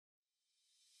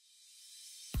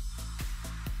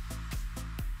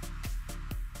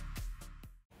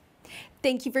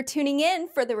Thank you for tuning in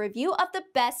for the review of the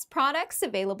best products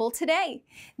available today.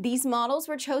 These models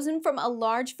were chosen from a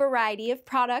large variety of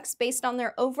products based on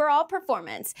their overall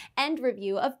performance and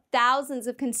review of thousands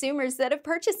of consumers that have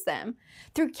purchased them.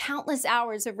 Through countless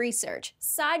hours of research,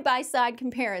 side-by-side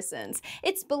comparisons,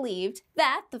 it's believed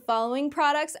that the following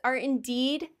products are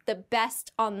indeed the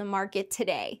best on the market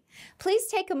today. Please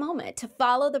take a moment to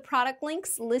follow the product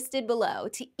links listed below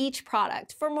to each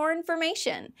product for more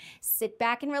information. Sit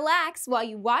back and relax while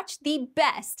you watch the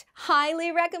best,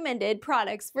 highly recommended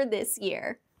products for this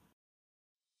year.